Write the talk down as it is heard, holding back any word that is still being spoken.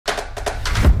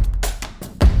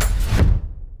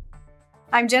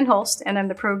I'm Jen Holst, and I'm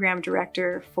the Program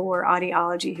Director for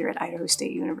Audiology here at Idaho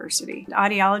State University.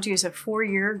 Audiology is a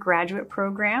 4-year graduate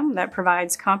program that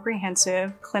provides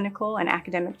comprehensive clinical and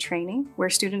academic training where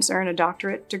students earn a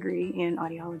doctorate degree in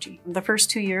audiology. The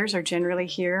first 2 years are generally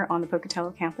here on the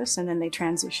Pocatello campus, and then they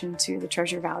transition to the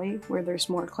Treasure Valley where there's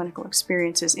more clinical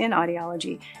experiences in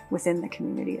audiology within the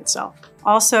community itself.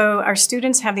 Also, our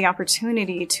students have the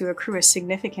opportunity to accrue a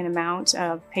significant amount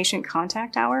of patient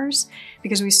contact hours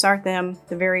because we start them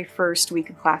the very first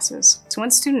week of classes. So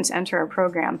once students enter our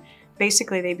program,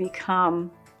 basically they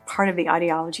become part of the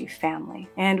audiology family.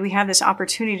 And we have this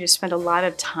opportunity to spend a lot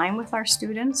of time with our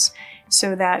students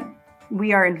so that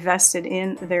we are invested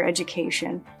in their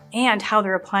education and how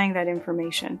they're applying that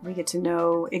information. We get to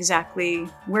know exactly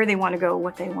where they want to go,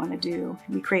 what they want to do.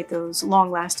 We create those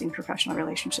long-lasting professional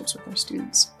relationships with our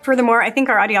students. Furthermore, I think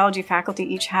our audiology faculty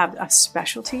each have a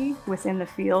specialty within the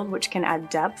field which can add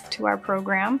depth to our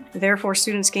program. Therefore,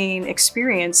 students gain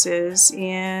experiences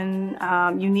in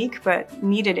unique but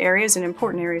needed areas and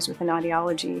important areas within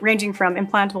audiology, ranging from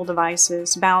implantable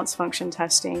devices, balance function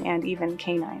testing, and even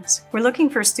canines. We're looking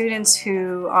for students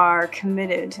who are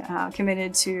committed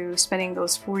to spending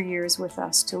those 4 years with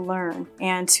us to learn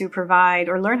and to provide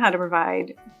or learn how to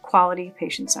provide quality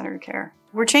patient-centered care.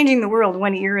 We're changing the world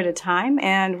one ear at a time,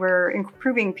 and we're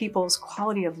improving people's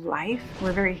quality of life.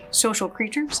 We're very social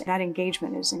creatures. That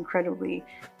engagement is incredibly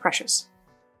precious.